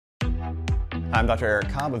I'm Dr. Eric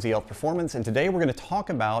Cobb of ZHealth Performance, and today we're going to talk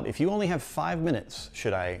about if you only have 5 minutes,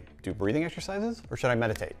 should I do breathing exercises or should I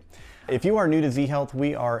meditate? If you are new to ZHealth,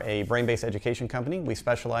 we are a brain-based education company. We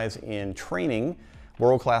specialize in training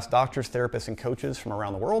world-class doctors, therapists, and coaches from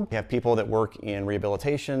around the world. We have people that work in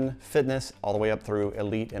rehabilitation, fitness, all the way up through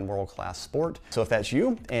elite and world-class sport. So if that's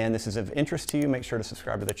you and this is of interest to you, make sure to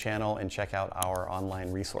subscribe to the channel and check out our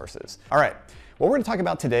online resources. All right. What we're going to talk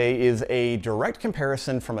about today is a direct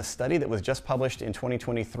comparison from a study that was just published in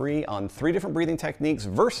 2023 on 3 different breathing techniques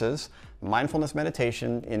versus mindfulness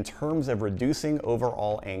meditation in terms of reducing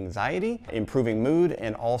overall anxiety, improving mood,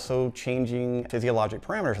 and also changing physiologic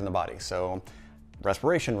parameters in the body. So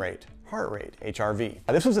respiration rate, heart rate, HRV.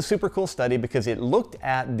 This was a super cool study because it looked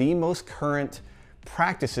at the most current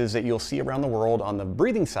practices that you'll see around the world on the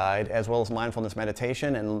breathing side, as well as mindfulness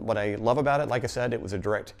meditation. And what I love about it, like I said, it was a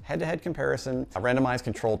direct head-to-head comparison, a randomized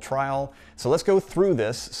controlled trial. So let's go through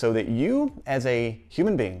this so that you, as a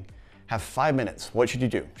human being, have 5 minutes. What should you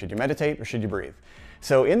do? Should you meditate or should you breathe?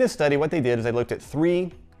 So in this study, what they did is they looked at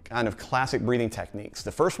 3 kind of classic breathing techniques.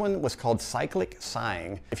 The first one was called cyclic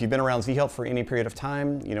sighing. If you've been around ZHealth for any period of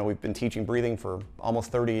time, you know we've been teaching breathing for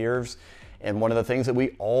almost 30 years. And one of the things that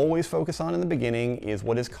we always focus on in the beginning is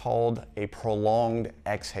what is called a prolonged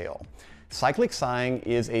exhale. Cyclic sighing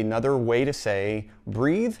is another way to say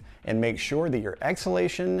breathe and make sure that your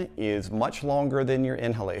exhalation is much longer than your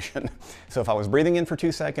inhalation. So if I was breathing in for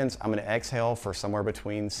 2 seconds, I'm going to exhale for somewhere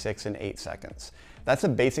between 6 and 8 seconds. That's the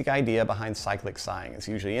basic idea behind cyclic sighing. It's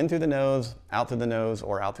usually in through the nose, out through the nose,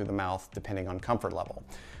 or out through the mouth, depending on comfort level.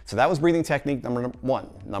 So that was breathing technique number 1.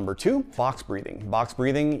 Number 2, box breathing. Box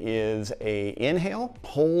breathing is a inhale,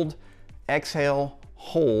 hold, exhale,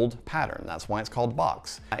 hold pattern. That's why it's called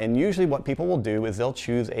box. And usually what people will do is they'll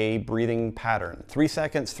choose a breathing pattern. 3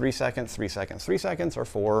 seconds, 3 seconds, 3 seconds, 3 seconds, or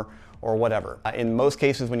 4, or whatever. In most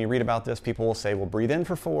cases, when you read about this, people will say, well, breathe in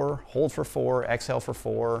for 4, hold for 4, exhale for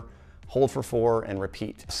 4, hold for 4, and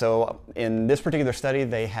repeat. So in this particular study,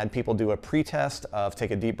 they had people do a pre-test of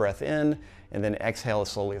take a deep breath in and then exhale as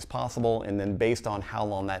slowly as possible. And then based on how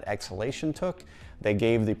long that exhalation took, they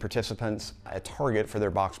gave the participants a target for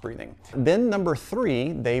their box breathing. Then number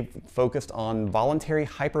 3, they focused on voluntary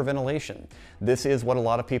hyperventilation. This is what a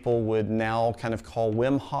lot of people would now kind of call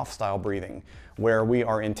Wim Hof style breathing, where we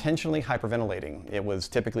are intentionally hyperventilating. It was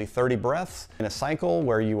typically 30 breaths in a cycle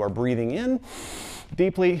where you are breathing in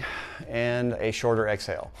deeply and a shorter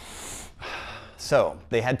exhale. So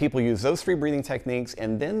they had people use those 3 breathing techniques,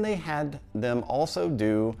 and then they had them also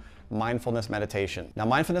do mindfulness meditation. Now,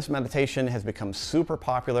 mindfulness meditation has become super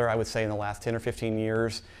popular, I would say, in the last 10 or 15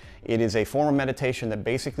 years. It is a form of meditation that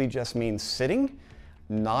basically just means sitting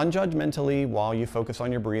non-judgmentally while you focus on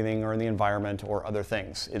your breathing or in the environment or other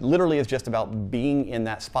things. It literally is just about being in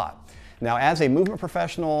that spot. Now, as a movement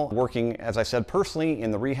professional working, as I said, personally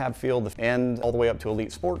in the rehab field and all the way up to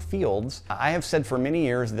elite sport fields, I have said for many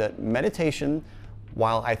years that meditation,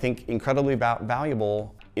 while I think incredibly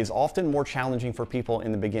valuable, is often more challenging for people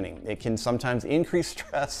in the beginning. It can sometimes increase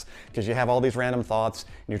stress because you have all these random thoughts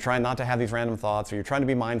and you're trying not to have these random thoughts, or you're trying to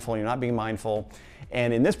be mindful and you're not being mindful.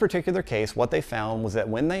 And in this particular case, what they found was that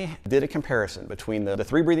when they did a comparison between the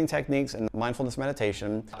 3 breathing techniques and mindfulness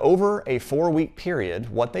meditation, over a 4-week period,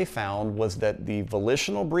 what they found was that the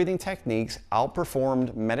volitional breathing techniques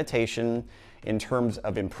outperformed meditation in terms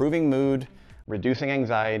of improving mood, reducing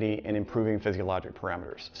anxiety, and improving physiologic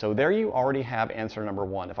parameters. So there you already have answer number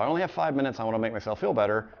 1. If I only have 5 minutes, I want to make myself feel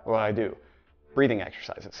better, what do I do? Breathing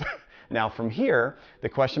exercises. Now from here, the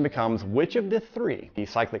question becomes which of the 3, the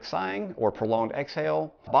cyclic sighing or prolonged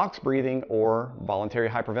exhale, box breathing, or voluntary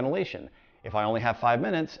hyperventilation? If I only have 5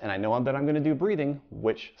 minutes and I know that I'm going to do breathing,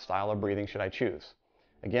 which style of breathing should I choose?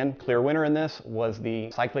 Again, clear winner in this was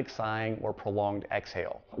the cyclic sighing or prolonged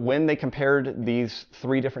exhale. When they compared these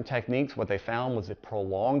 3 different techniques, what they found was that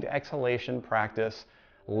prolonged exhalation practice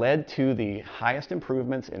led to the highest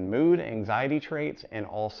improvements in mood, anxiety traits, and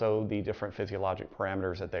also the different physiologic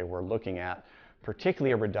parameters that they were looking at,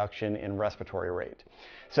 particularly a reduction in respiratory rate.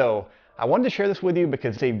 So I wanted to share this with you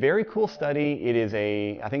because it's a very cool study. It is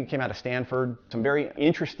I think it came out of Stanford, some very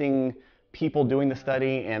interesting people doing the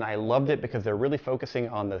study, and I loved it because they're really focusing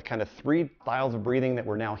on the kind of 3 styles of breathing that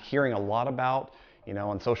we're now hearing a lot about, you know,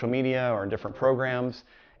 on social media or in different programs,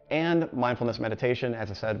 and mindfulness meditation,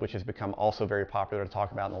 as I said, which has become also very popular to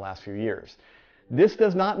talk about in the last few years. This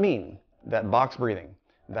does not mean that box breathing,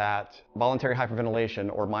 that voluntary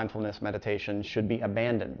hyperventilation, or mindfulness meditation should be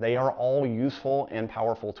abandoned. They are all useful and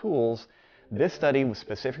powerful tools. This study was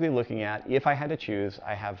specifically looking at, if I had to choose,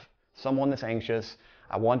 I have someone that's anxious,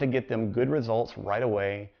 I want to get them good results right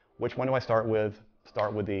away. Which one do I start with?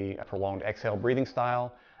 Start with the prolonged exhale breathing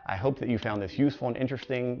style. I hope that you found this useful and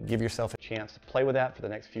interesting. Give yourself a chance to play with that for the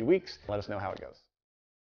next few weeks. Let us know how it goes.